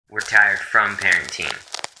We're tired from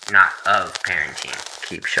parenting, not of parenting.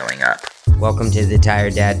 Keep showing up. Welcome to the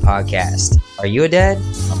Tired Dad Podcast. Are you a dad?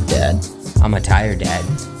 I'm a dad. I'm a tired dad.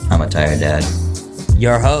 I'm a tired dad.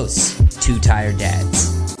 Your hosts, two tired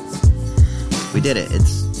dads. We did it.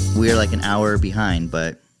 We're like an hour behind,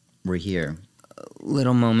 but we're here.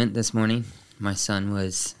 Little moment this morning. My son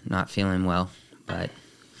was not feeling well, but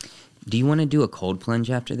do you want to do a cold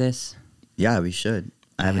plunge after this? Yeah, we should.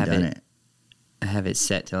 I haven't done it. I have it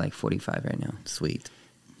set to like 45 right now. Sweet.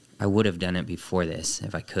 I would have done it before this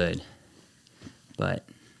if I could, but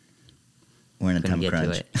we're in a time get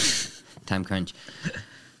crunch. to it. Time crunch.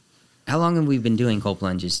 How long have we been doing cold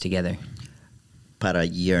plunges together? About a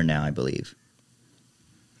year now, I believe.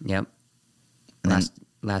 Yep. And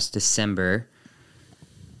Last December,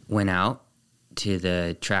 went out to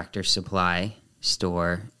the Tractor Supply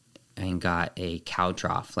store and got a cow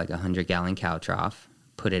trough, like a 100-gallon cow trough,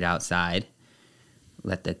 put it outside,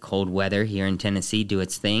 let the cold weather here in Tennessee do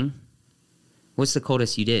its thing. What's the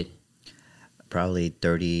coldest you did? Probably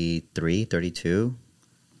 33, 32,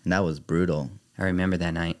 and that was brutal. I remember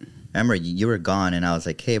that night. I remember you were gone, and I was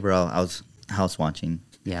like, hey, bro, I was house watching.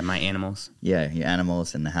 Yeah, my animals. Yeah, your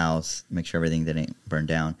animals in the house, make sure everything didn't burn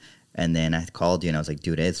down. And then I called you, and I was like,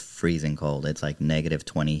 dude, it's freezing cold. It's like negative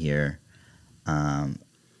 20 here. I'm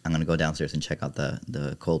going to go downstairs and check out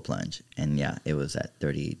the cold plunge. And, yeah, it was at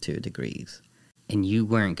 32 degrees. And you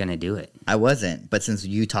weren't going to do it. I wasn't. But since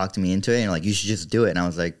you talked me into it, and you're like, you should just do it. And I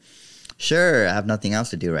was like, sure, I have nothing else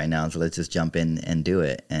to do right now, so let's just jump in and do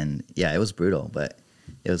it. And, yeah, it was brutal, but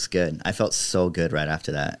it was good. I felt so good right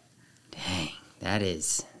after that. Dang, that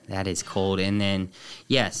is cold. And then,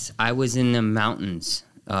 yes, I was in the mountains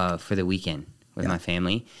for the weekend with my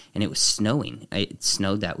family, and it was snowing. It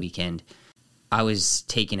snowed that weekend. I was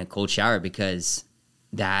taking a cold shower because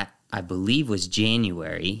that, I believe, was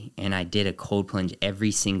January, and I did a cold plunge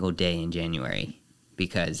every single day in January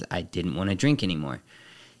because I didn't want to drink anymore.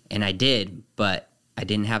 And I did, but I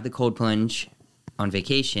didn't have the cold plunge on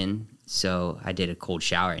vacation, so I did a cold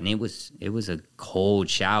shower, and it was a cold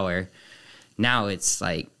shower. Now it's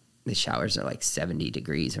like the showers are like 70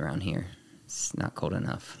 degrees around here. It's not cold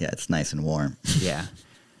enough. Yeah, it's nice and warm. Yeah.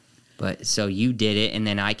 But so you did it, and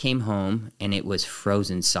then I came home, and it was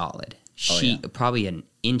frozen solid. Probably an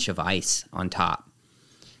inch of ice on top.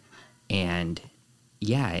 And,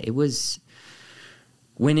 yeah, it was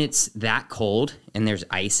 – when it's that cold and there's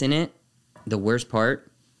ice in it, the worst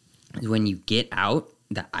part is when you get out,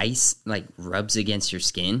 the ice, like, rubs against your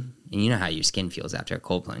skin. And you know how your skin feels after a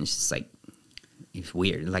cold plunge. It's like – it's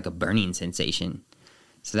weird, like a burning sensation.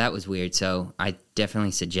 So that was weird. So I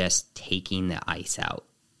definitely suggest taking the ice out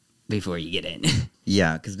before you get in.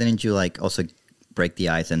 Yeah, because didn't you like also break the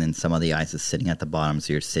ice, and then some of the ice is sitting at the bottom,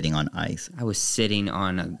 so you're sitting on ice? I was sitting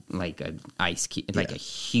on a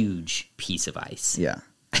huge piece of ice. Yeah.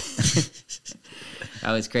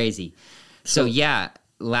 That was crazy. So yeah,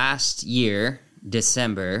 last year,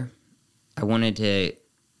 December, I wanted to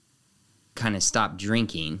kind of stop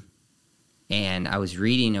drinking. And I was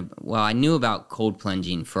reading, I knew about cold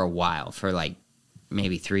plunging for a while, for like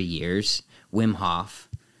maybe 3 years. Wim Hof,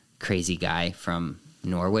 crazy guy from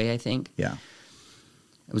Norway, I think. Yeah.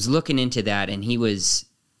 I was looking into that, and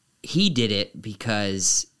he did it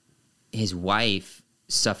because his wife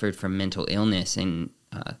suffered from mental illness and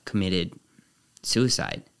committed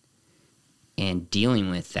suicide. And dealing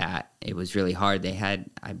with that, it was really hard. They had,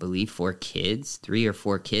 I believe, 3 or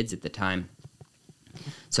 4 kids at the time.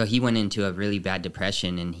 So he went into a really bad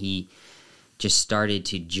depression, and he just started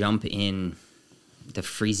to jump in the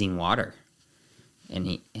freezing water. And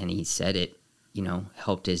he said it,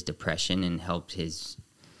 helped his depression and helped his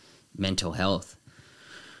mental health.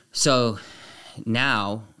 So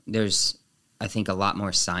now there's, I think, a lot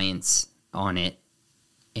more science on it.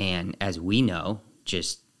 And as we know,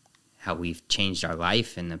 just how we've changed our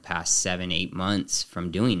life in the past 7-8 months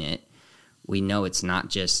from doing it, we know it's not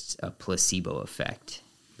just a placebo effect,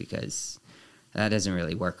 because that doesn't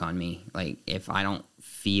really work on me. Like, if I don't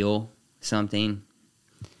feel something,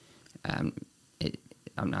 I'm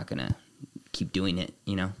not going to keep doing it,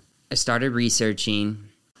 I started researching,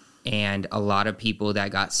 and a lot of people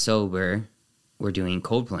that got sober were doing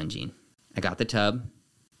cold plunging. I got the tub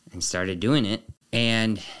and started doing it,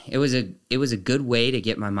 and it was a good way to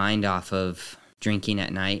get my mind off of drinking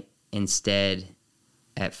at night. Instead,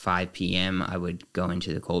 at 5 p.m., I would go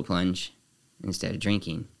into the cold plunge instead of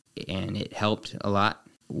drinking, and it helped a lot.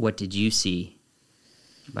 What did you see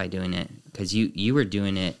by doing it? Because you were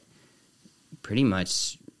doing it pretty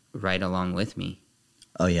much right along with me.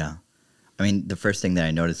 Oh, yeah. I mean, the first thing that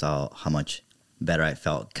I noticed how much better I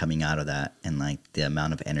felt coming out of that, and like the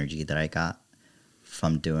amount of energy that I got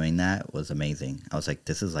from doing that was amazing. I was like,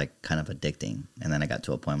 this is like kind of addicting. And then I got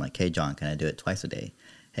to a point, I'm like, hey, John, can I do it twice a day?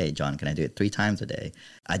 Hey, John, can I do it 3 times a day?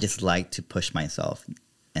 I just like to push myself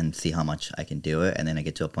and see how much I can do it. And then I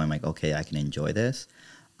get to a point, I'm like, okay, I can enjoy this.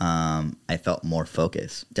 I felt more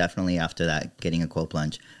focused. Definitely after that, getting a cold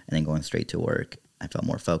plunge and then going straight to work, I felt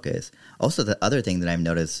more focused. Also, the other thing that I've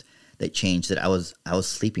noticed that changed, that I was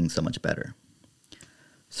sleeping so much better.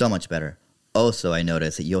 So much better. Also, I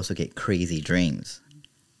noticed that you also get crazy dreams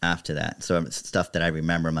after that. So stuff that I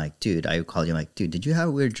remember, I'm like, dude, I would call you, I'm like, dude, did you have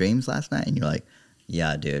weird dreams last night? And you're like,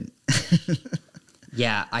 yeah, dude.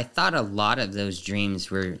 Yeah, I thought a lot of those dreams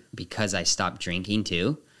were because I stopped drinking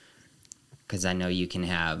too. Because I know you can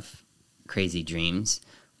have crazy dreams.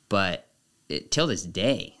 But till this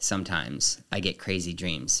day, sometimes I get crazy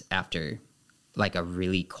dreams after like a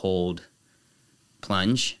really cold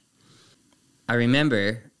plunge. I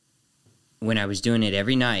remember when I was doing it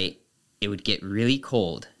every night, it would get really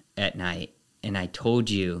cold at night. And I told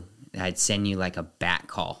you I'd send you like a bat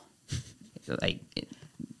call. Like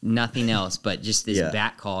nothing else, but just this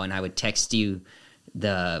bat call. And I would text you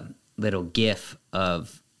the little GIF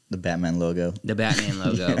of the Batman logo.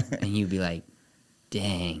 And you'd be like,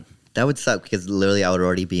 dang. That would suck because literally I would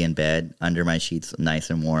already be in bed under my sheets nice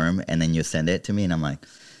and warm. And then you send it to me and I'm like,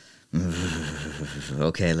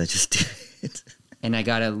 okay, let's just do it. And I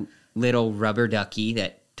got a little rubber ducky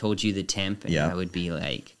that told you the temp. And I would be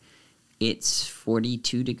like, it's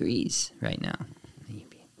 42 degrees right now. And you'd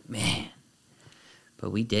be, man.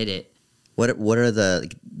 But we did it. What are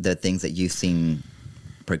the things that you've seen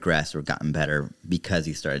progress or gotten better because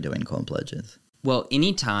you started doing cold plunges? Well,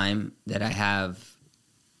 anytime that I have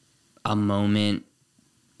a moment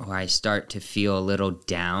or I start to feel a little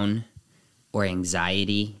down or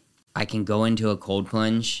anxiety, I can go into a cold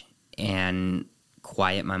plunge and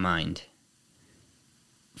quiet my mind.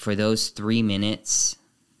 For those 3 minutes,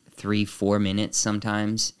 4 minutes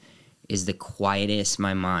sometimes, is the quietest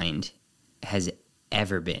my mind has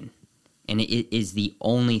ever been. And it is the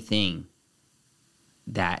only thing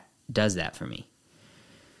that does that for me.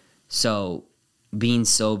 So being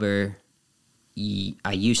sober,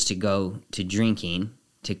 I used to go to drinking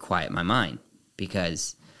to quiet my mind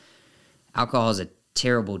because alcohol is a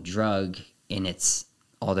terrible drug and it's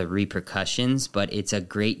all the repercussions, but it's a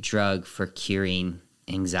great drug for curing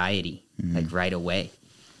anxiety, like right away.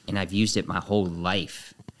 And I've used it my whole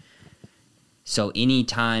life. So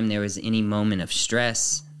anytime there was any moment of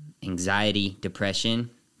stress, anxiety,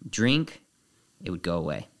 depression, drink, it would go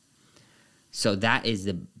away. So that is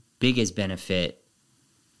the biggest benefit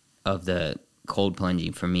of the cold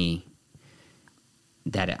plunging for me,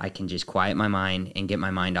 that I can just quiet my mind and get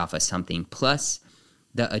my mind off of something. Plus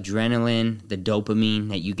the adrenaline, the dopamine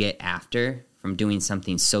that you get after from doing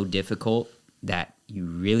something so difficult that you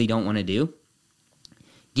really don't want to do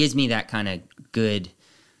gives me that kind of good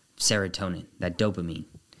serotonin, that dopamine,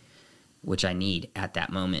 which I need at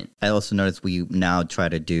that moment. I also noticed we now try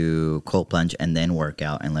to do cold plunge and then work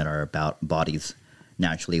out and let our bodies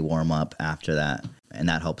naturally warm up after that. And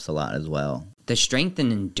that helps a lot as well. The strength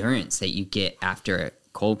and endurance that you get after a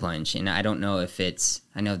cold plunge, and I don't know if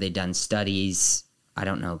I know they've done studies, I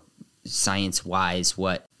don't know science-wise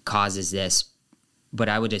what causes this, but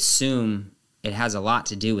I would assume it has a lot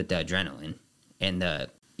to do with the adrenaline. And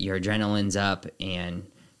your adrenaline's up and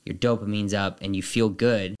your dopamine's up and you feel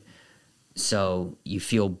good. So you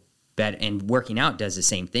feel better, and working out does the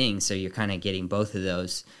same thing. So you're kind of getting both of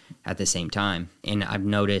those at the same time. And I've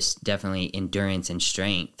noticed definitely endurance and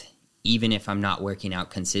strength, even if I'm not working out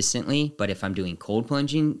consistently. But if I'm doing cold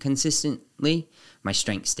plunging consistently, my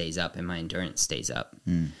strength stays up and my endurance stays up.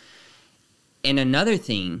 And another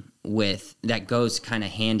thing that goes kind of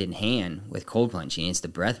hand in hand with cold plunging is the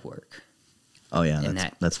breath work. Oh yeah,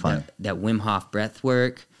 that's fun. That Wim Hof breath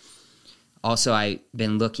work. Also, I've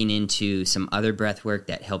been looking into some other breath work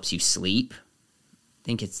that helps you sleep. I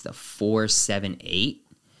think it's the 4-7-8.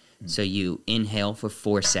 So you inhale for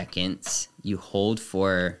 4 seconds, you hold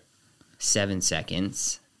for 7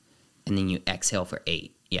 seconds, and then you exhale for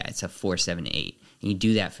 8. Yeah, it's a 4-7-8. And you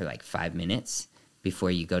do that for like 5 minutes before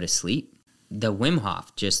you go to sleep. The Wim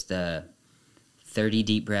Hof, just the 30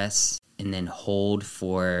 deep breaths, and then hold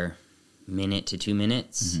for a minute to 2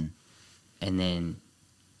 minutes, and then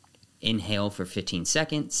inhale for 15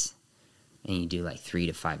 seconds, and you do like 3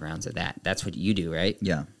 to 5 rounds of that. That's what you do, right?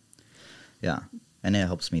 Yeah. And it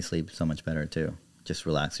helps me sleep so much better too. Just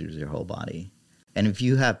relaxes your whole body. And if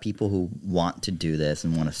you have people who want to do this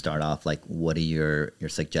and want to start off, like, what are your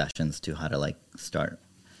suggestions to how to like start?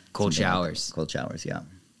 Cold showers. Cold showers, yeah.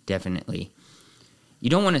 Definitely. You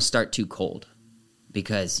don't want to start too cold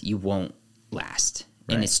because you won't last.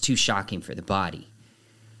 Right. And it's too shocking for the body.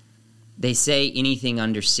 They say anything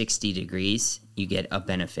under 60 degrees, you get a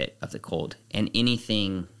benefit of the cold. And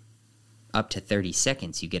anything up to 30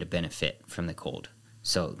 seconds, you get a benefit from the cold.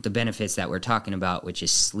 So the benefits that we're talking about, which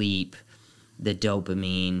is sleep, the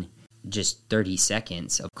dopamine, just 30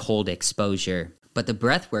 seconds of cold exposure. But the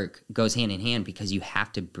breath work goes hand in hand because you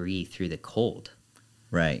have to breathe through the cold.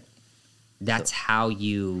 Right. That's how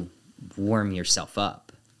you warm yourself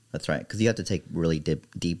up. That's right. Because you have to take really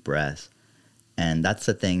deep breaths. And that's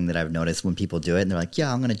the thing that I've noticed when people do it. And they're like,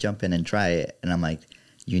 yeah, I'm going to jump in and try it. And I'm like,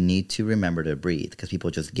 you need to remember to breathe. Because people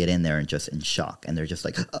just get in there and just in shock. And they're just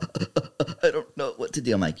like, I don't know what to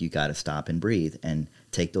do. I'm like, you got to stop and breathe. And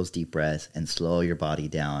take those deep breaths and slow your body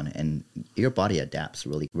down. And your body adapts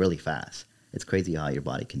really, really fast. It's crazy how your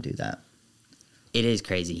body can do that. It is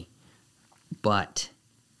crazy. But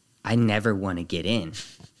I never want to get in.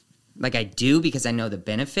 Like, I do because I know the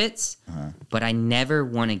benefits, but I never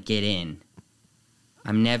want to get in.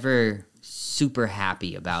 I'm never super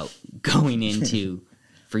happy about going into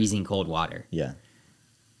freezing cold water. Yeah.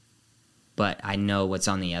 But I know what's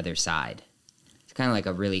on the other side. It's kind of like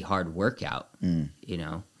a really hard workout, you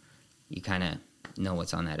know? You kind of know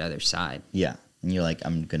what's on that other side. Yeah. And you're like,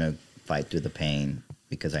 I'm going to fight through the pain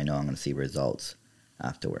because I know I'm going to see results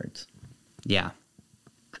afterwards. Yeah.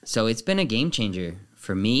 So it's been a game changer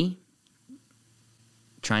for me,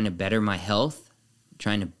 trying to better my health,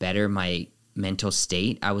 trying to better my mental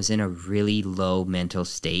state. I was in a really low mental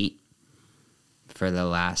state for the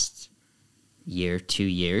last year, 2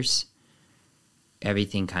 years.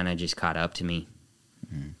 Everything kind of just caught up to me.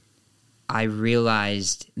 I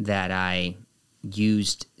realized that I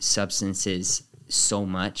used substances so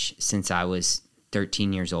much since I was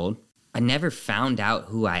 13 years old. I never found out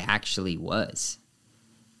who I actually was.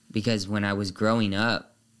 Because when I was growing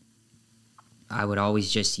up, I would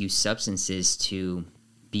always just use substances to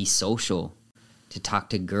be social, to talk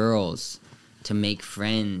to girls, to make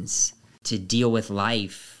friends, to deal with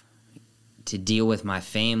life, to deal with my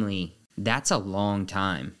family. That's a long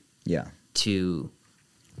time. Yeah. To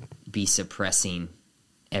be suppressing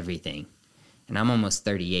everything. And I'm almost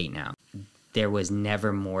 38 now. There was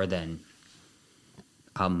never more than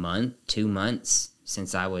a month, 2 months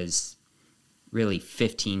since I was really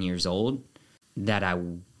 15 years old that I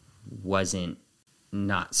wasn't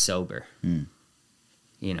not sober,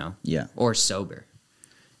 you know? Yeah. Or sober.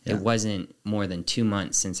 Yeah. It wasn't more than 2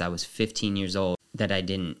 months since I was 15 years old that I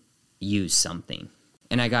didn't use something.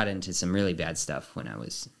 And I got into some really bad stuff when I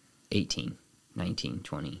was 18, 19,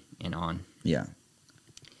 20, and on. Yeah.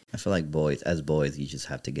 I feel like as boys, you just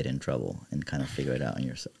have to get in trouble and kind of figure it out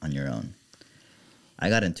on your own. I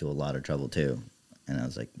got into a lot of trouble too. And I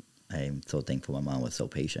was like, I'm so thankful my mom was so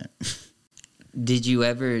patient. Did you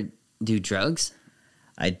ever do drugs?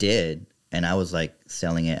 I did. And I was like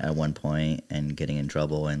selling it at one point and getting in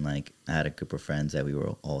trouble. And like I had a group of friends that we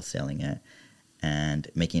were all selling it and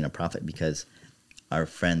making a profit because our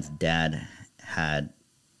friend's dad had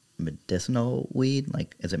medicinal weed,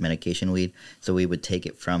 like is it medication weed? So we would take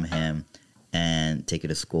it from him and take it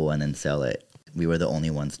to school and then sell it. We were the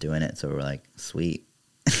only ones doing it. So we were like, sweet.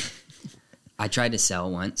 I tried to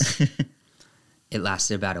sell once. It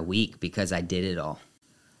lasted about a week because I did it all.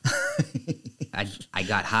 I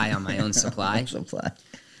got high on my own supply.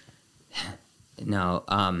 No,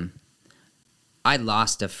 I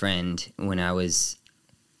lost a friend when I was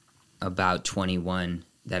about 21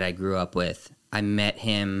 that I grew up with. I met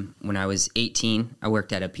him when I was 18. I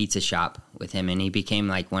worked at a pizza shop with him, and he became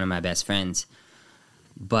like one of my best friends.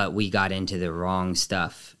 But we got into the wrong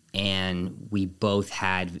stuff, and we both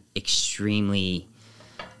had extremely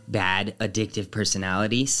bad addictive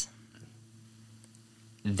personalities.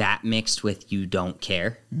 That mixed with you don't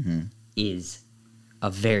care is a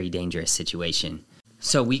very dangerous situation.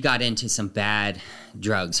 So we got into some bad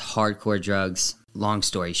drugs, hardcore drugs. Long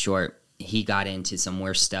story short, he got into some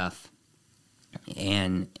worse stuff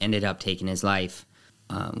and ended up taking his life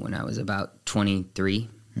when I was about 23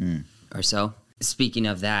 or so. Speaking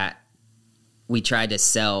of that, we tried to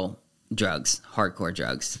sell drugs, hardcore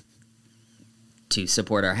drugs, to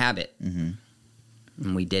support our habit. And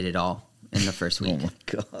we did it all in the first week. Oh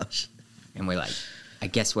my gosh. And we're like, I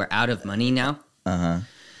guess we're out of money now. Uh-huh.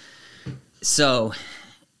 So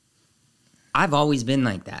I've always been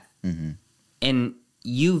like that. And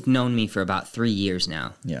you've known me for about 3 years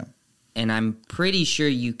now. Yeah. And I'm pretty sure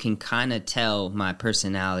you can kind of tell my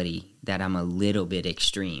personality that I'm a little bit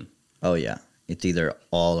extreme. Oh, yeah. It's either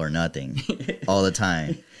all or nothing all the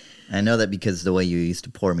time. I know that because the way you used to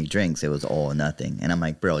pour me drinks, it was all or nothing. And I'm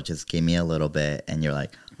like, bro, just give me a little bit. And you're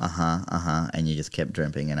like, and you just kept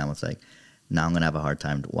drinking. And I was like, now I'm going to have a hard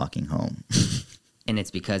time walking home. And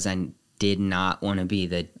it's because I did not want to be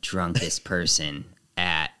the drunkest person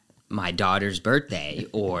at my daughter's birthday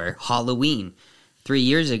or Halloween. 3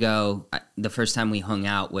 years ago, the first time we hung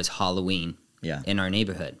out was Halloween in our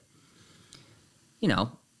neighborhood. You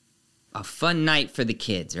know, a fun night for the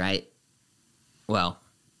kids, right? Well,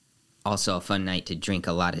 also a fun night to drink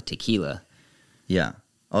a lot of tequila. Yeah.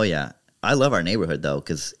 Oh, yeah. I love our neighborhood, though,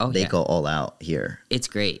 because they go all out here. It's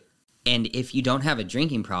great. And if you don't have a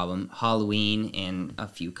drinking problem, Halloween and a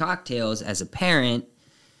few cocktails as a parent,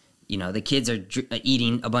 you know, the kids are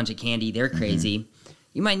eating a bunch of candy. They're crazy. Mm-hmm.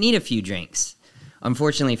 You might need a few drinks.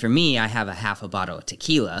 Unfortunately for me, I have a half a bottle of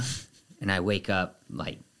tequila, and I wake up,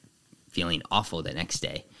 like, feeling awful the next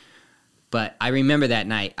day. But I remember that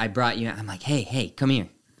night, I brought you, I'm like, hey, come here.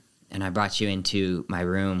 And I brought you into my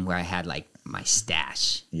room where I had, like, my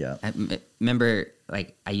stash. Yeah. I remember,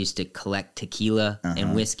 like, I used to collect tequila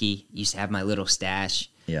and whiskey. Used to have my little stash.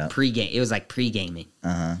 Yeah. Pre-game. It was like pre-gaming.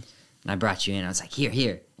 Uh-huh. And I brought you in. I was like,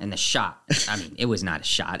 here. And the shot. I mean, it was not a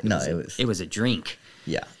shot. It was a drink.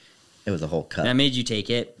 Yeah. It was a whole cup. And I made you take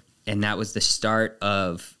it. And that was the start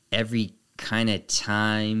of every kind of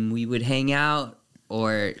time we would hang out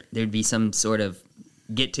or there'd be some sort of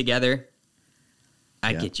get-together.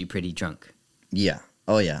 I'd get you pretty drunk. Yeah.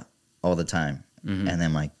 Oh, yeah. All the time. Mm-hmm. And then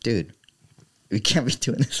I'm like, dude, we can't be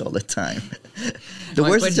doing this all the time. The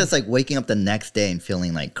worst is just like waking up the next day and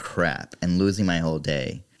feeling like crap and losing my whole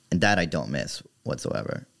day. And that I don't miss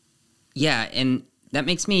whatsoever. Yeah, and that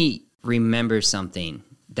makes me remember something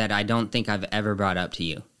that I don't think I've ever brought up to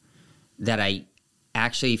you that I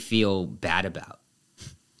actually feel bad about.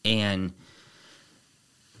 And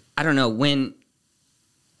I don't know, when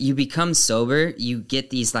you become sober, you get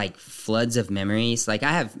these like floods of memories. Like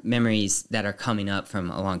I have memories that are coming up from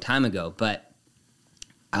a long time ago, but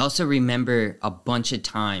I also remember a bunch of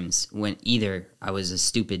times when either I was a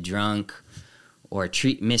stupid drunk or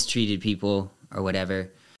mistreated people or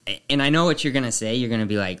whatever. And I know what you're going to say. You're going to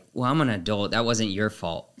be like, well, I'm an adult. That wasn't your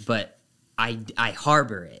fault. But I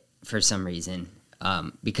harbor it for some reason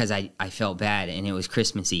because I felt bad, and it was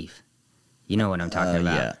Christmas Eve. You know what I'm talking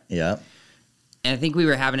about. Yeah. And I think we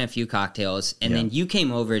were having a few cocktails, and then you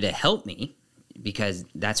came over to help me because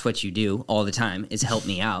that's what you do all the time is help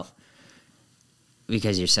me out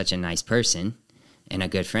because you're such a nice person and a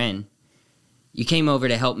good friend. You came over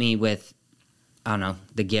to help me with, I don't know,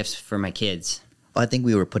 the gifts for my kids. I think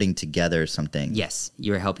we were putting together something. Yes,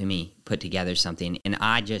 you were helping me put together something, and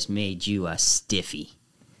I just made you a stiffy.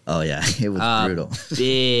 Oh, yeah. It was brutal.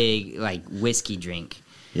 Big, like, whiskey drink.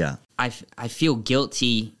 Yeah. I feel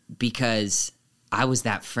guilty because I was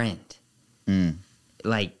that friend,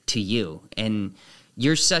 like, to you. And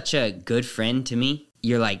you're such a good friend to me.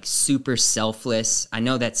 You're, like, super selfless. I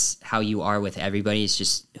know that's how you are with everybody. It's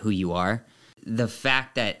just who you are. The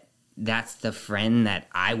fact that that's the friend that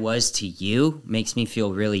I was to you makes me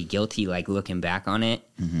feel really guilty, like, looking back on it.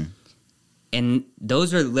 Mm-hmm. And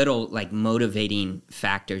those are little, like, motivating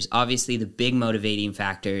factors. Obviously, the big motivating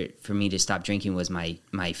factor for me to stop drinking was my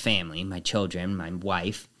family, my children, my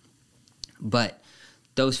wife. But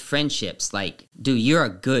those friendships, like, dude, you're a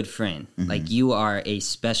good friend. Mm-hmm. Like, you are a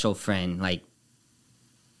special friend. Like,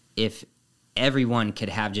 if everyone could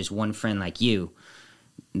have just one friend like you,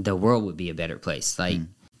 the world would be a better place. Like,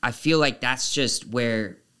 I feel like that's just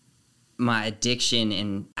where my addiction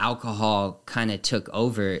and alcohol kind of took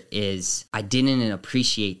over is I didn't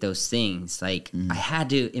appreciate those things. Like, I had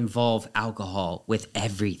to involve alcohol with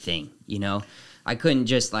everything, you know? I couldn't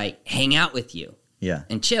just, like, hang out with you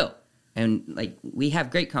and chill. And, like, we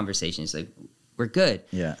have great conversations. Like, we're good.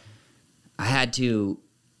 Yeah. I had to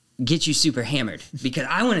get you super hammered because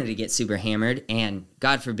I wanted to get super hammered. And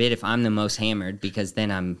God forbid if I'm the most hammered because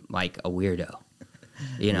then I'm, like, a weirdo,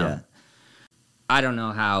 you know? Yeah. I don't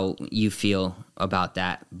know how you feel about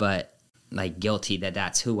that, but, like, guilty that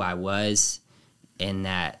that's who I was and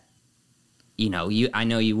that, you know, I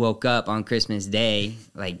know you woke up on Christmas Day,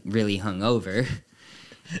 like, really hungover.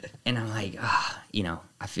 And I'm like, you know,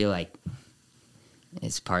 I feel like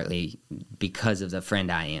it's partly because of the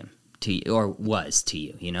friend I am to you, or was to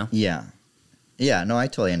you, you know? Yeah. Yeah, no, I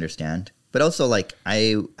totally understand. But also, like,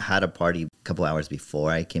 I had a party a couple hours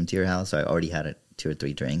before I came to your house, so I already had 2 or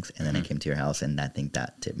 3 drinks, and then I came to your house, and I think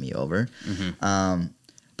that tipped me over. Mm-hmm.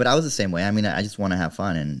 But I was the same way. I mean, I just want to have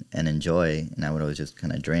fun and enjoy, and I would always just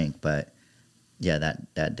kind of drink. But, yeah,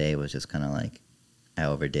 that day was just kind of like I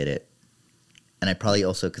overdid it. And I probably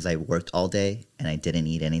also, because I worked all day and I didn't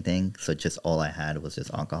eat anything, so just all I had was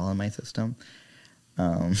just alcohol in my system.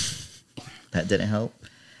 That didn't help.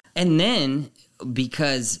 And then,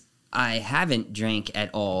 because I haven't drank at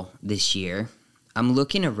all this year, I'm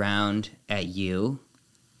looking around at you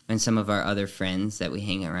and some of our other friends that we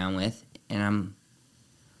hang around with, And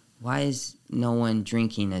why is no one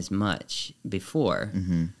drinking as much before?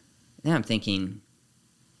 Mm-hmm. Then I'm thinking,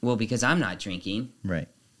 well, because I'm not drinking. Right.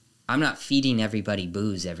 I'm not feeding everybody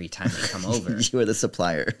booze every time they come over. You were the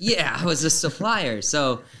supplier. Yeah, I was a supplier.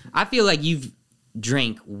 So I feel like you've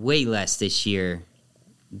drank way less this year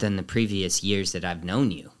than the previous years that I've known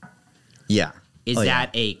you. Yeah. Is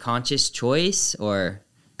that a conscious choice or?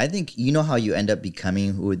 I think you know how you end up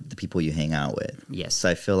becoming with the people you hang out with. Yes. So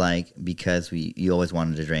I feel like because you always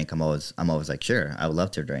wanted to drink, I'm always like, sure, I would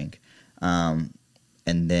love to drink.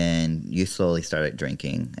 And then you slowly started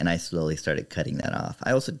drinking, and I slowly started cutting that off.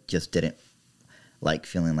 I also just didn't like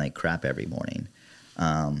feeling like crap every morning,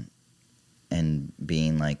 and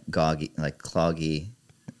being like cloggy,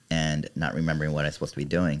 and not remembering what I'm supposed to be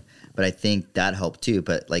doing. But I think that helped too.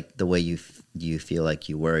 But like the way you feel like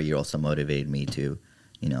you also motivated me to,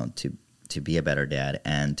 you know, to be a better dad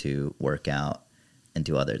and to work out and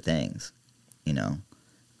do other things, you know.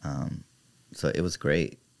 So it was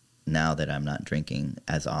great. Now that I'm not drinking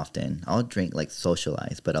as often, I'll drink like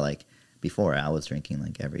socialize, but before I was drinking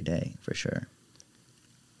like every day for sure.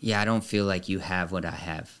 Yeah, I don't feel like you have what I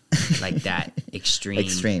have, like that extreme.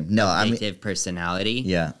 No, addictive personality.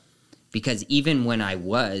 Yeah, because even when I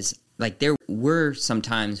was like, there were some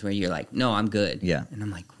times where you're like, no, I'm good. Yeah, and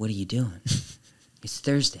I'm like, what are you doing? It's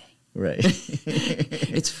Thursday. Right.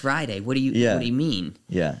 It's Friday. What do you mean?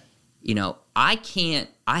 Yeah. You know, I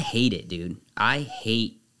hate it, dude. I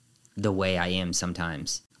hate the way I am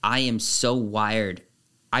sometimes. I am so wired.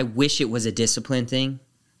 I wish it was a discipline thing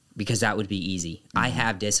because that would be easy. Mm-hmm. I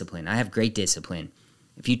have discipline. I have great discipline.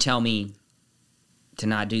 If you tell me to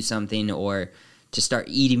not do something or to start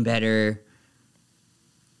eating better,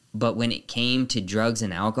 but when it came to drugs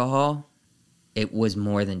and alcohol, it was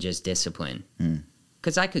more than just discipline.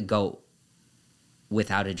 Because I could go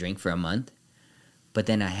without a drink for a month, but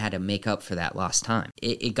then I had to make up for that lost time.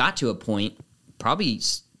 It got to a point, probably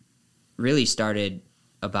really started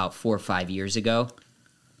about 4 or 5 years ago,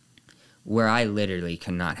 where I literally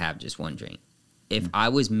could not have just one drink. If I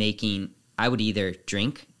was I would either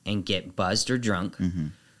drink and get buzzed or drunk,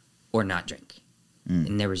 or not drink.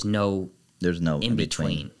 And there's no in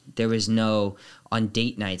between. There was no, on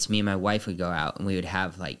date nights, me and my wife would go out and we would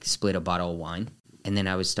have like split a bottle of wine. And then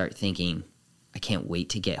I would start thinking, I can't wait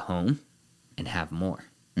to get home and have more.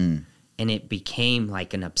 And it became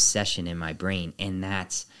like an obsession in my brain. And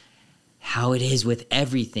that's how it is with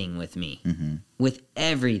everything with me. With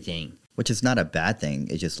everything. Which is not a bad thing.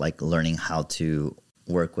 It's just like learning how to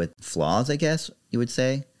work with flaws, I guess you would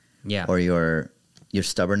say. Yeah. Or your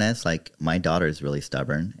stubbornness. Like my daughter is really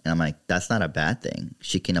stubborn. And I'm like, that's not a bad thing.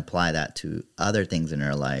 She can apply that to other things in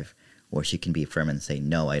her life where she can be firm and say,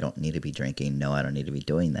 no, I don't need to be drinking. No, I don't need to be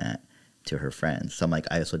doing that to her friends. So I'm like,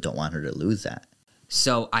 I also don't want her to lose that.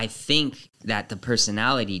 So I think that the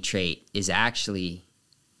personality trait is actually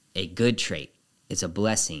a good trait. It's a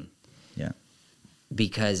blessing. Yeah.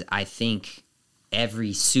 Because I think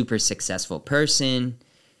every super successful person,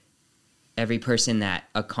 every person that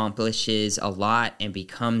accomplishes a lot and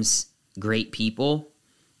becomes great people,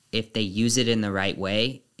 if they use it in the right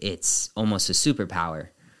way, it's almost a superpower.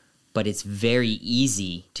 But it's very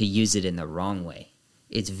easy to use it in the wrong way.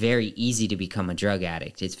 It's very easy to become a drug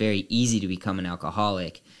addict. It's very easy to become an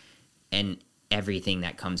alcoholic. And everything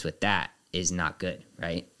that comes with that is not good,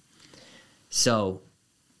 right? So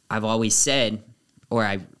I've always said, or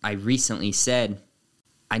I recently said,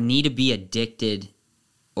 I need to be addicted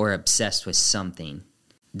or obsessed with something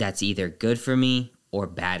that's either good for me or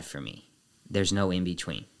bad for me. There's no in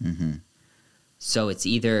between. So it's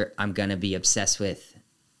either I'm going to be obsessed with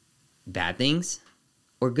bad things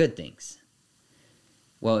or good things.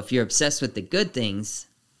 Well, if you're obsessed with the good things,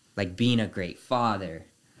 like being a great father,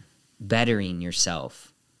 bettering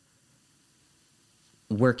yourself,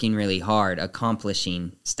 working really hard,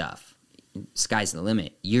 accomplishing stuff, sky's the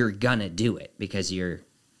limit. You're gonna do it because you're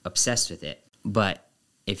obsessed with it. But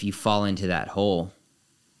if you fall into that hole,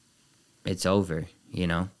 it's over, you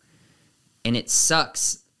know? And it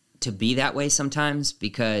sucks to be that way sometimes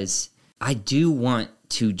because I do want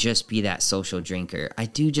to just be that social drinker. I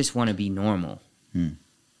do just want to be normal.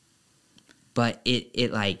 But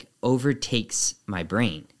it like overtakes my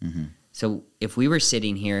brain. So if we were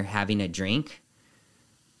sitting here having a drink,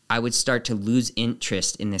 I would start to lose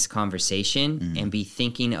interest in this conversation and be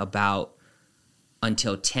thinking about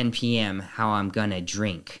until 10 p.m. how I'm going to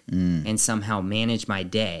drink and somehow manage my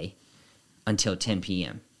day until 10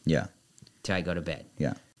 p.m. Yeah. Till I go to bed.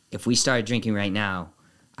 Yeah. If we started drinking right now,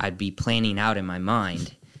 I'd be planning out in my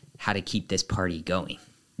mind how to keep this party going.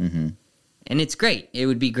 And it's great. It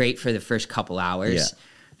would be great for the first couple hours. Yeah.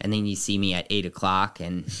 And then you see me at 8 o'clock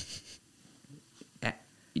and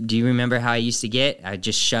Do you remember how I used to get? I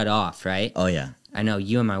just shut off, right? Oh yeah, I know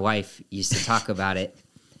you and my wife used to talk about it.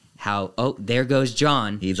 How, oh, there goes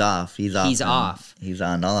John. he's off. He's off. He's off. He's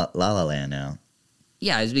on La La Land now.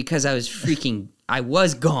 Yeah, it was because I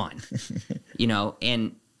was gone,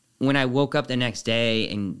 and when I woke up the next day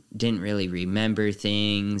and didn't really remember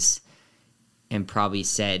things and probably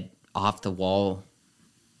said off the wall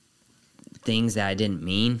things that I didn't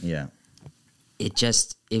mean, Yeah.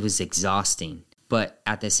 it was exhausting. But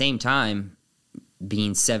at the same time,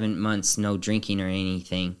 being 7 months no drinking or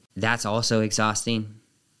anything, that's also exhausting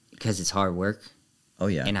because it's hard work. Oh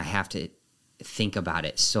yeah. And I have to think about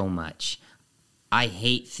it so much. I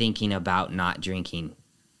hate thinking about not drinking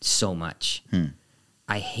so much.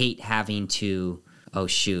 I hate having to, oh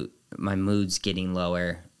shoot, my mood's getting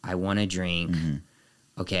lower. I want to drink. Mm-hmm.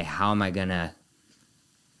 Okay, how am I going to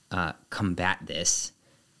combat this?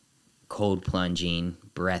 Cold plunging,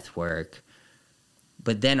 breath work.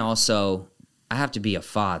 But then also, I have to be a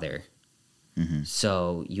father. Mm-hmm.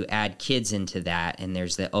 So you add kids into that, and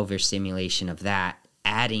there's the overstimulation of that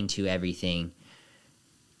adding to everything.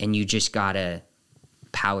 And you just got to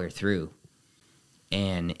power through.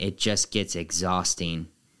 And it just gets exhausting.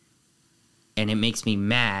 And it makes me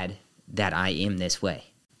mad that I am this way.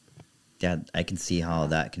 Yeah, I can see how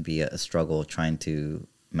that can be a struggle trying to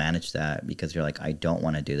manage that, because you're like, I don't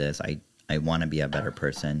want to do this. I want to be a better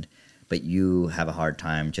person. But you have a hard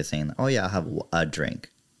time just saying, oh yeah, I'll have a drink.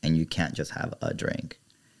 And you can't just have a drink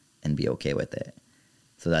and be okay with it.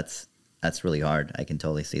 So that's really hard. I can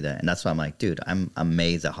totally see that. And that's why I'm like, dude, I'm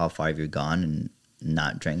amazed at how far you've gone and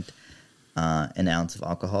not drank an ounce of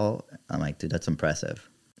alcohol. I'm like, dude, that's impressive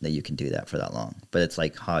that you can do that for that long. But it's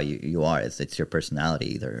like how you are. It's your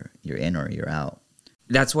personality. Either you're in or you're out.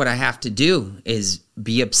 That's what I have to do, is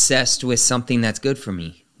be obsessed with something that's good for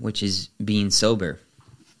me, which is being sober.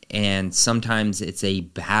 And sometimes it's a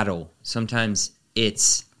battle. Sometimes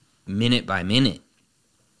it's minute by minute.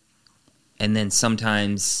 And then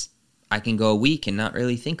sometimes I can go a week and not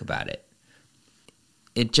really think about it.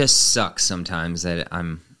 It just sucks sometimes that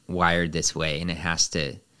I'm wired this way, and it has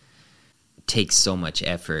to take so much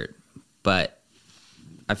effort. But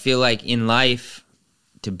I feel like in life,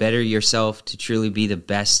 to better yourself, to truly be the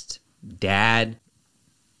best dad,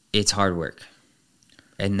 it's hard work.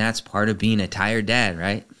 And that's part of being a tired dad,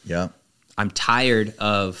 right? Yeah. I'm tired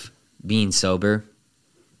of being sober,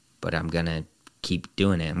 but I'm going to keep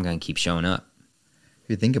doing it. I'm going to keep showing up. If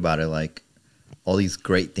you think about it, like, all these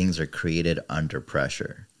great things are created under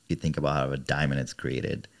pressure. If you think about how a diamond is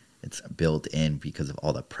created, it's built in because of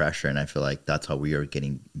all the pressure. And I feel like that's how we are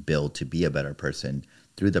getting built to be a better person,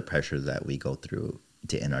 through the pressures that we go through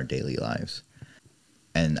in our daily lives.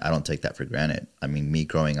 And I don't take that for granted. I mean, me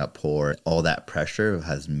growing up poor, all that pressure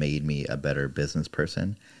has made me a better business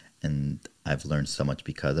person. And I've learned so much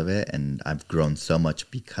because of it. And I've grown so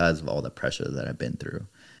much because of all the pressure that I've been through.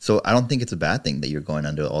 So I don't think it's a bad thing that you're going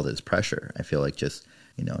under all this pressure. I feel like just,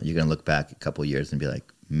 you're going to look back a couple of years and be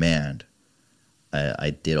like, man, I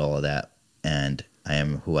did all of that. And I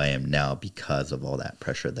am who I am now because of all that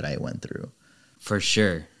pressure that I went through. For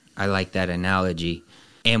sure. I like that analogy.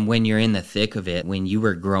 And when you're in the thick of it, when you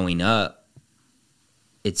were growing up,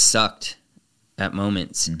 it sucked at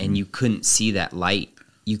moments, and you couldn't see that light.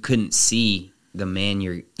 You couldn't see the man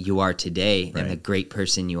you are today, right, and the great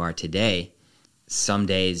person you are today. Some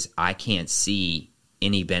days I can't see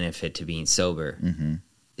any benefit to being sober. Mm-hmm.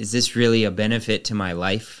 Is this really a benefit to my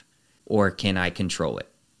life, or can I control it?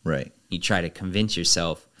 Right. You try to convince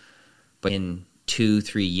yourself, but in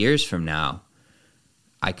 2-3 years from now,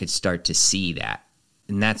 I could start to see that.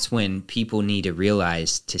 And that's when people need to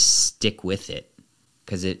realize to stick with it,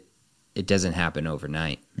 because it doesn't happen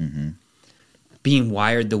overnight. Mm-hmm. Being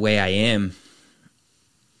wired the way I am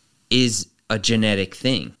is a genetic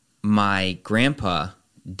thing. My grandpa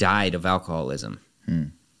died of alcoholism. I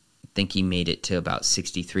think he made it to about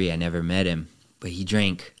 63. I never met him, but he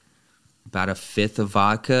drank about a fifth of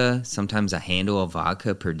vodka, sometimes a handle of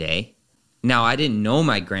vodka per day. Now, I didn't know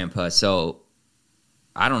my grandpa, so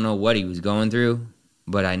I don't know what he was going through,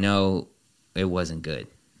 but I know it wasn't good.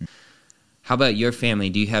 How about your family?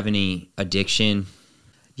 Do you have any addiction?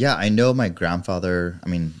 Yeah, I know my grandfather. I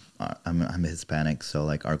mean, I'm Hispanic, so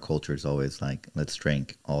like our culture is always like, let's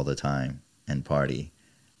drink all the time and party.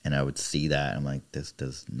 And I would see that. I'm like, this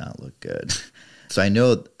does not look good. So I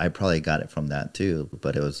know I probably got it from that too.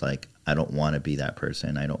 But it was like, I don't want to be that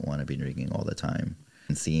person. I don't want to be drinking all the time.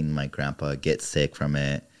 And seeing my grandpa get sick from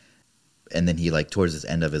it. And then he, like, towards the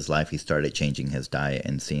end of his life, he started changing his diet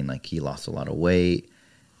and seeing, like, he lost a lot of weight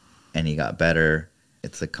and he got better.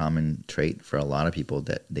 It's a common trait for a lot of people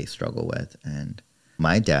that they struggle with. And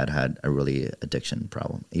My dad had a really addiction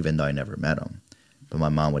problem, even though I never met him. But my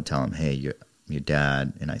mom would tell him, hey, your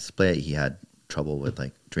dad and I split. He had trouble with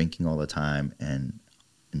like drinking all the time and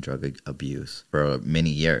drug abuse for many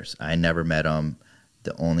years. I never met him.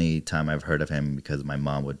 The only time I've heard of him because my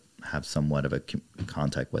mom would have somewhat of a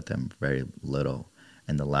contact with him, very little.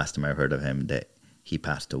 And the last time I heard of him that he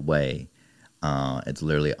passed away, it's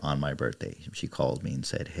literally on my birthday. She called me and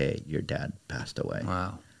said, hey, your dad passed away.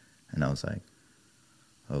 Wow. And I was like,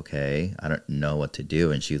 okay, I don't know what to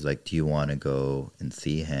do. And she was like, do you want to go and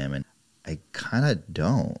see him? And I kind of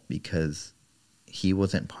don't, because he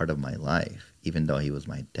wasn't part of my life, even though he was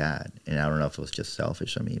my dad. And I don't know if it was just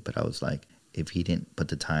selfish of me, but I was like, if he didn't put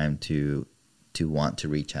the time to want to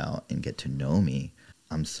reach out and get to know me,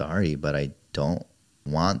 I'm sorry, but I don't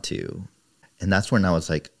want to. And that's when I was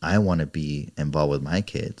like, I want to be involved with my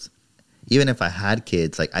kids. Even if I had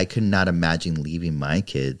kids, like I could not imagine leaving my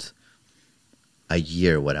kids a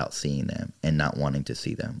year without seeing them and not wanting to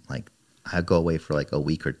see them. Like I go away for like a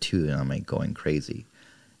week or two and I'm like going crazy,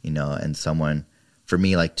 and someone, for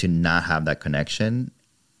me, like to not have that connection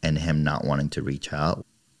and him not wanting to reach out,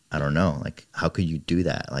 I don't know, like how could you do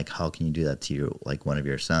that? Like how can you do that to your, like one of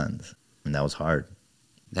your sons? And that was hard.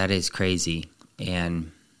 That is crazy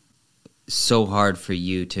and so hard for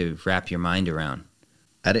you to wrap your mind around.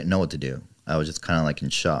 I didn't know what to do. I was just kind of like in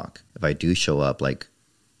shock. If I do show up, like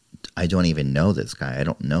I don't even know this guy. I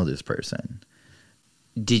don't know this person.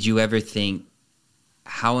 Did you ever think,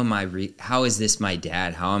 how is this my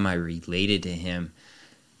dad? How am I related to him?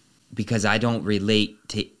 Because I don't relate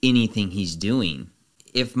to anything he's doing.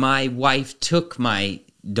 If my wife took my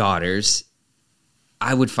daughters,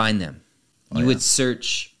 I would find them. You would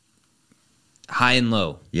search high and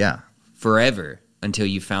low. Yeah. Forever until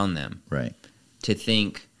you found them. Right. To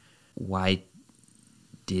think, why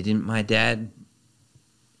didn't my dad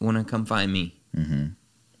want to come find me? Mm-hmm.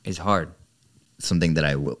 Is hard. Something that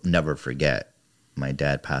I will never forget. My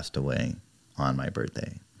dad passed away on my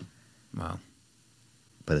birthday. Wow.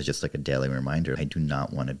 But it's just like a daily reminder. I do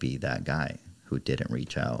not want to be that guy who didn't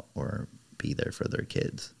reach out or be there for their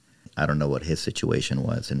kids. I don't know what his situation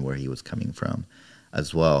was and where he was coming from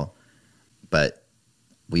as well. But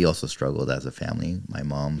we also struggled as a family. My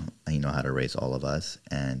mom, how to raise all of us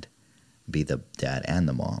and be the dad and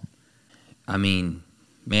the mom. I mean,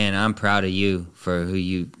 man, I'm proud of you for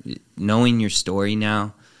knowing your story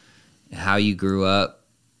now, how you grew up,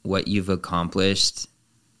 what you've accomplished,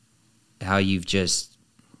 how you've just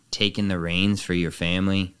taken the reins for your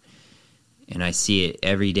family. And I see it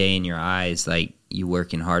every day in your eyes, like you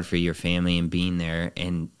working hard for your family and being there.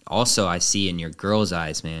 And also I see in your girls'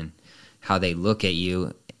 eyes, man, how they look at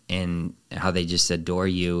you and how they just adore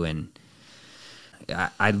you. And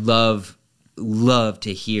I love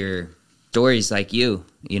to hear stories like you,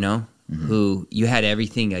 mm-hmm. who you had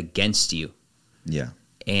everything against you. Yeah.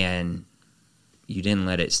 And you didn't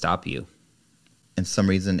let it stop you. And some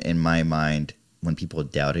reason in my mind, when people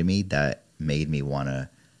doubted me, that made me want to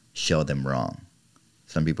show them wrong.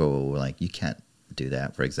 Some people were like, you can't do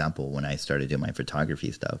that. For example, when I started doing my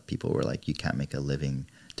photography stuff, people were like, you can't make a living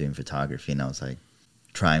doing photography. And I was like,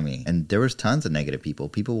 try me. And there was tons of negative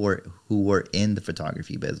people who were in the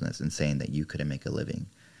photography business and saying that you couldn't make a living.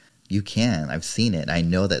 You can. I've seen it. I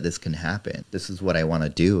know that this can happen. This is what I want to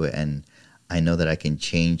do. And I know that I can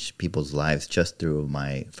change people's lives just through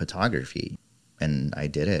my photography. And I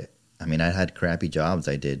did it. I mean, I had crappy jobs.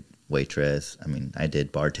 I did waitress. I mean, I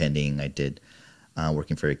did bartending. I did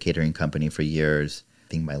working for a catering company for years. I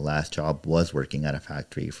think my last job was working at a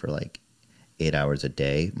factory for like 8 hours a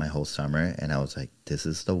day my whole summer. And I was like, this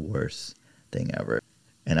is the worst thing ever.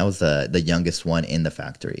 And I was the youngest one in the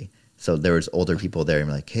factory. So there was older people there and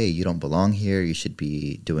like, hey, you don't belong here. You should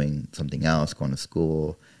be doing something else, going to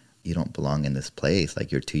school. You don't belong in this place.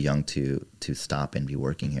 Like, you're too young to stop and be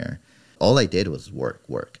working here. All I did was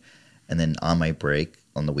work. And then on my break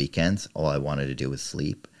on the weekends, all I wanted to do was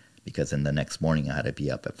sleep, because then the next morning I had to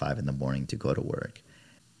be up at 5 a.m. to go to work.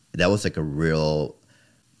 That was like a real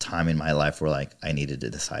time in my life where like I needed to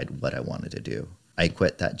decide what I wanted to do. I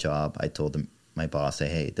quit that job. I told my boss,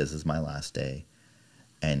 hey, this is my last day.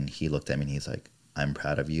 And he looked at me and he's like, I'm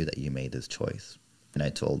proud of you that you made this choice. And I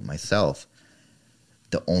told myself,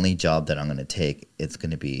 the only job that I'm going to take, it's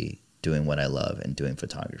going to be doing what I love and doing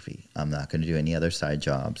photography. I'm not going to do any other side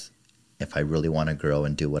jobs. If I really want to grow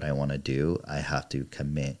and do what I want to do, I have to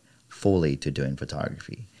commit fully to doing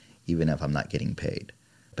photography, even if I'm not getting paid.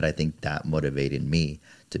 But I think that motivated me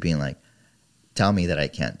to being like, tell me that I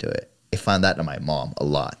can't do it. I found that to my mom a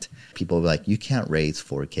lot. People were like, you can't raise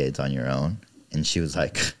 4 kids on your own. And she was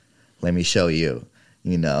like, let me show you,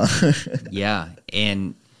 Yeah.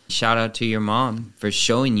 And Shout out to your mom for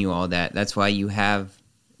showing you all that. That's why you have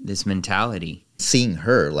this mentality. Seeing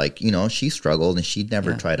her, like, she struggled and she'd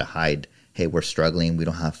never Yeah. try to hide, hey, we're struggling, we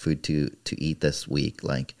don't have food to eat this week.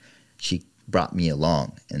 Like, she brought me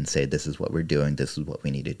along and said, this is what we're doing, this is what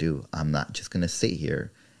we need to do. I'm not just going to sit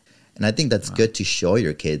here. And I think that's good to show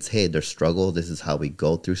your kids, hey, there's struggle, this is how we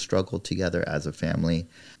go through struggle together as a family,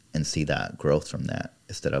 and see that growth from that,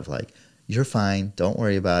 instead of like, you're fine, don't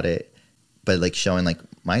worry about it. But like showing like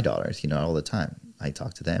my daughters, all the time, I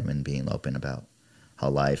talk to them and being open about how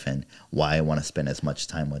life and why I want to spend as much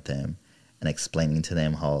time with them, and explaining to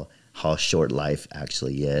them how short life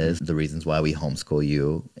actually is, the reasons why we homeschool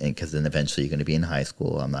you, and because then eventually you're going to be in high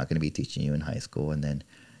school. I'm not going to be teaching you in high school, and then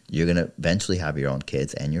you're going to eventually have your own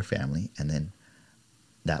kids and your family, and then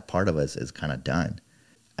that part of us is kind of done.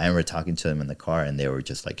 I remember talking to them in the car, and they were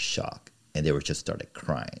just like shocked, and they were just started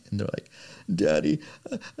crying, and they're like, Daddy,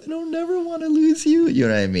 I don't never want to lose you. You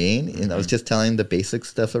know what I mean? And I was just telling them the basic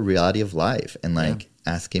stuff of reality of life, and like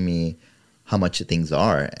asking me how much things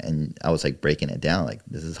are. And I was like breaking it down. Like,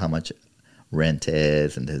 this is how much rent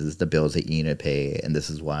is, and this is the bills that you need to pay. And this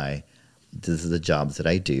is why this is the jobs that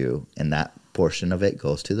I do. And that portion of it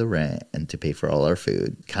goes to the rent and to pay for all our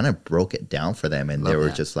food. Kind of broke it down for them. And they were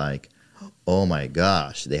just like, oh my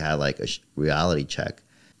gosh, they had like a reality check.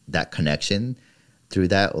 That connection through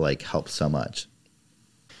that like helps so much.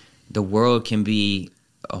 The world can be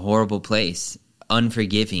a horrible place,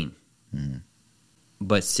 unforgiving.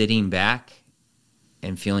 But sitting back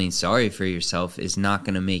and feeling sorry for yourself is not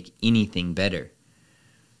going to make anything better.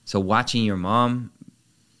 So watching your mom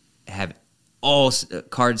have all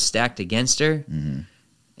cards stacked against her, and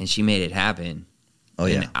she made it happen. Oh,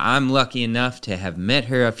 and yeah. I'm lucky enough to have met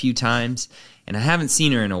her a few times, and I haven't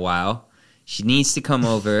seen her in a while. She needs to come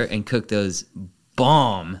over and cook those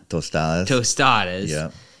bomb tostadas. Yeah.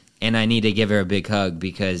 And I need to give her a big hug,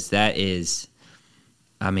 because that is,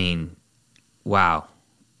 wow,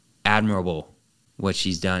 admirable what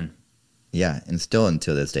she's done. Yeah, and still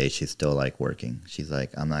until this day, she's still like working. She's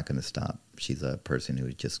like, I'm not going to stop. She's a person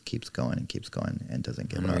who just keeps going and doesn't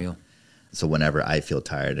give Unreal. up. So whenever I feel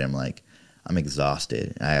tired, I'm like, I'm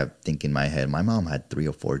exhausted. I have think in my head, my mom had 3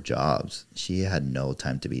 or 4 jobs. She had no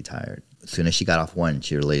time to be tired. As soon as she got off one,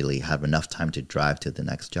 she literally had enough time to drive to the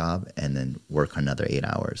next job and then work another 8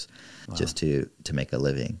 hours just to make a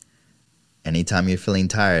living. Anytime you're feeling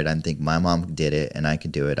tired, I think my mom did it and I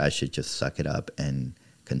could do it. I should just suck it up and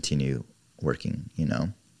continue working,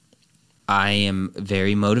 I am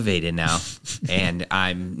very motivated now, and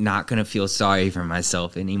I'm not going to feel sorry for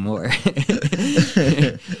myself anymore.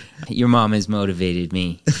 Your mom has motivated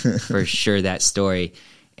me, for sure, that story.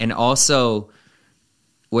 And also,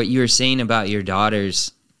 what you were saying about your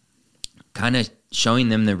daughters, kind of showing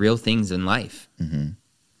them the real things in life,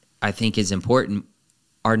 I think is important.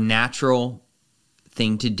 Our natural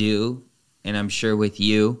thing to do, and I'm sure with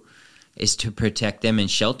you, is to protect them and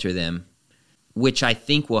shelter them, which I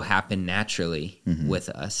think will happen naturally with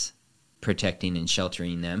us, protecting and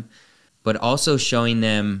sheltering them, but also showing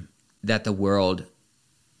them that the world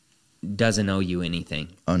doesn't owe you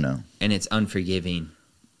anything. Oh, no. And it's unforgiving,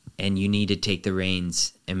 and you need to take the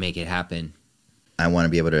reins and make it happen. I want to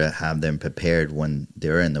be able to have them prepared when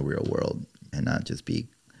they're in the real world and not just be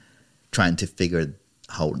trying to figure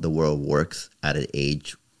how the world works at an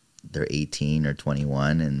age they're 18 or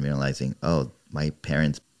 21 and realizing, oh, my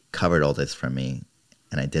parents covered all this from me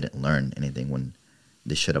and I didn't learn anything when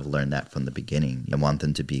they should have learned that from the beginning. I want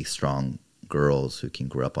them to be strong girls who can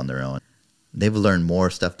grow up on their own. They've learned more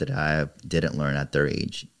stuff that I didn't learn at their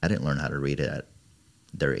age. I didn't learn how to read it at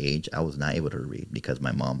their age. I was not able to read because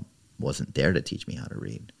my mom wasn't there to teach me how to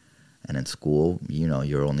read. And in school,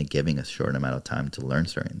 you're only giving a short amount of time to learn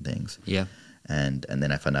certain things. Yeah. And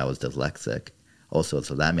then I found out I was dyslexic also,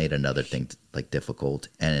 so that made another thing difficult.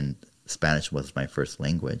 And Spanish was my first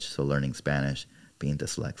language, so learning Spanish, being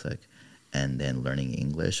dyslexic, and then learning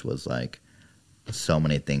English was like so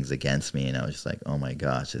many things against me, and I was just like, oh my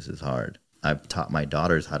gosh, this is hard. I've taught my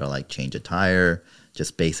daughters how to change a tire,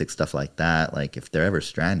 just basic stuff like that. Like if they're ever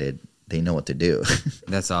stranded, they know what to do.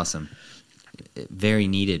 That's awesome. Very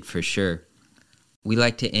needed for sure. We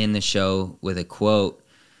like to end the show with a quote,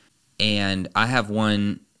 and I have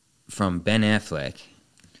one from Ben Affleck.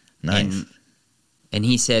 Nice. And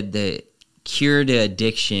he said the cure to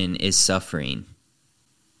addiction is suffering.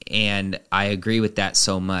 And I agree with that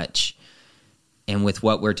so much. And with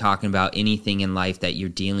what we're talking about, anything in life that you're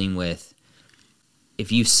dealing with,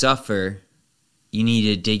 if you suffer, you need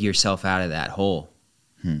to dig yourself out of that hole.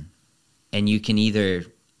 And you can either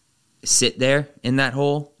sit there in that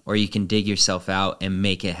hole, or you can dig yourself out and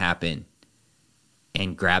make it happen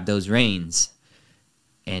and grab those reins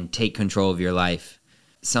and take control of your life.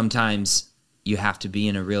 Sometimes you have to be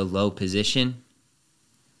in a real low position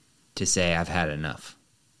to say, I've had enough.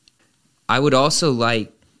 I would also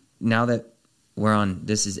like, now that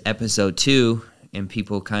this is episode 2, and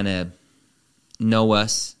people kind of know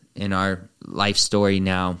us in our life story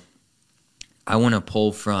now, I want to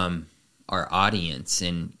pull from our audience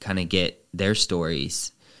and kind of get their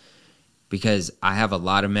stories, because I have a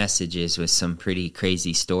lot of messages with some pretty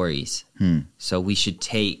crazy stories. So we should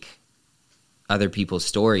take other people's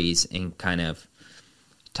stories and kind of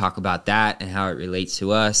talk about that and how it relates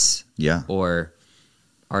to us. Yeah. Or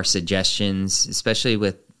our suggestions, especially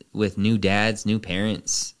with new dads, new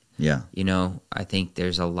parents. Yeah. You know, I think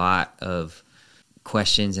there's a lot of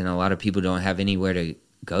questions, and a lot of people don't have anywhere to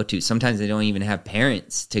go to. Sometimes they don't even have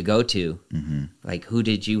parents to go to. Mm-hmm. Like, who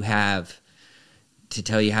did you have to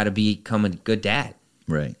tell you how to become a good dad?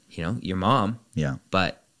 Right. You know, your mom. Yeah.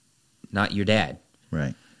 But not your dad.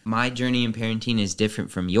 Right. My journey in parenting is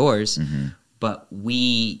different from yours, but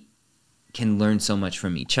we can learn so much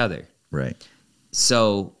from each other. Right.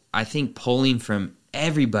 So I think pulling from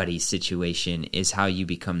everybody's situation is how you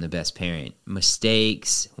become the best parent.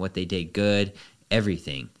 Mistakes, what they did good,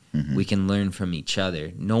 everything. We can learn from each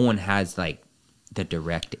other. No one has like the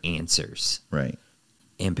direct answers. Right.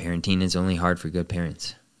 And parenting is only hard for good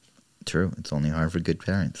parents. True. It's only hard for good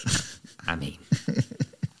parents. I mean,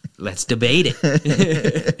 let's debate it.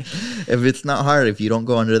 If it's not hard, if you don't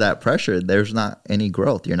go under that pressure, there's not any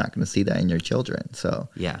growth. You're not going to see that in your children. So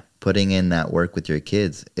yeah, putting in that work with your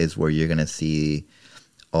kids is where you're going to see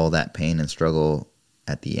all that pain and struggle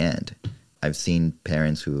at the end. I've seen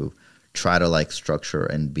parents who try to like structure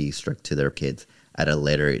and be strict to their kids at a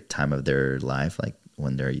later time of their life, like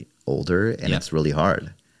when they're older, and it's really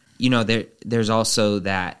hard. You know, there's also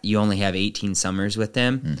that you only have 18 summers with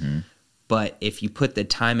them, but if you put the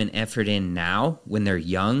time and effort in now when they're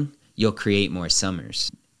young, you'll create more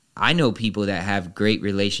summers. I know people that have great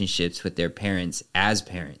relationships with their parents as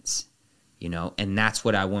parents, you know, and that's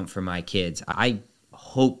what I want for my kids. I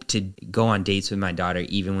hope to go on dates with my daughter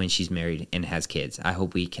even when she's married and has kids. I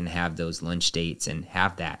hope we can have those lunch dates and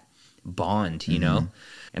have that bond, you know?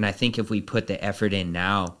 And I think if we put the effort in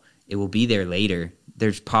now, it will be there later.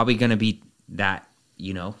 There's probably going to be that,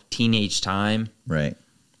 you know, teenage time. Right.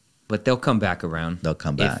 But they'll come back around. They'll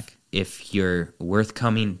come back. If you're worth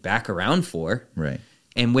coming back around for. Right.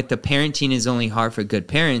 And with the parenting is only hard for good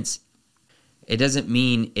parents, it doesn't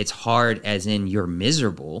mean it's hard as in you're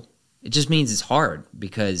miserable. It just means it's hard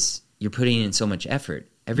because you're putting in so much effort.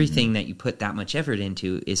 Everything that you put that much effort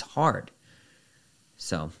into is hard.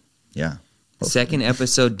 So, yeah. Second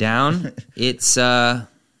episode down. It's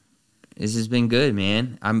this has been good,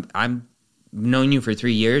 man. I'm known you for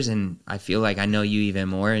 3 years, and I feel like I know you even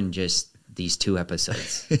more in just these 2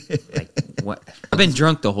 episodes. Like what? I've been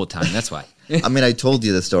drunk the whole time. That's why. I mean, I told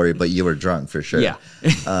you the story, but you were drunk for sure. Yeah.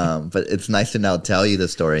 But it's nice to now tell you the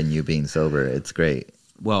story and you being sober. It's great.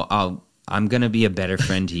 Well, I'm going to be a better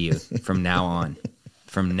friend to you from now on.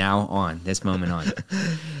 From now on, this moment on.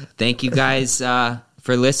 Thank you guys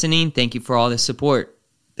for listening. Thank you for all the support.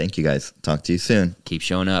 Thank you guys. Talk to you soon. Keep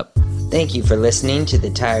showing up. Thank you for listening to the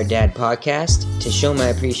Tired Dad podcast. To show my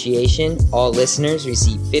appreciation, all listeners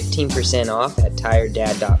receive 15% off at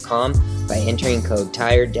tireddad.com by entering code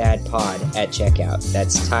TIREDDADPOD at checkout.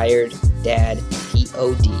 That's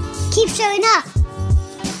TIREDDADPOD. Keep showing up.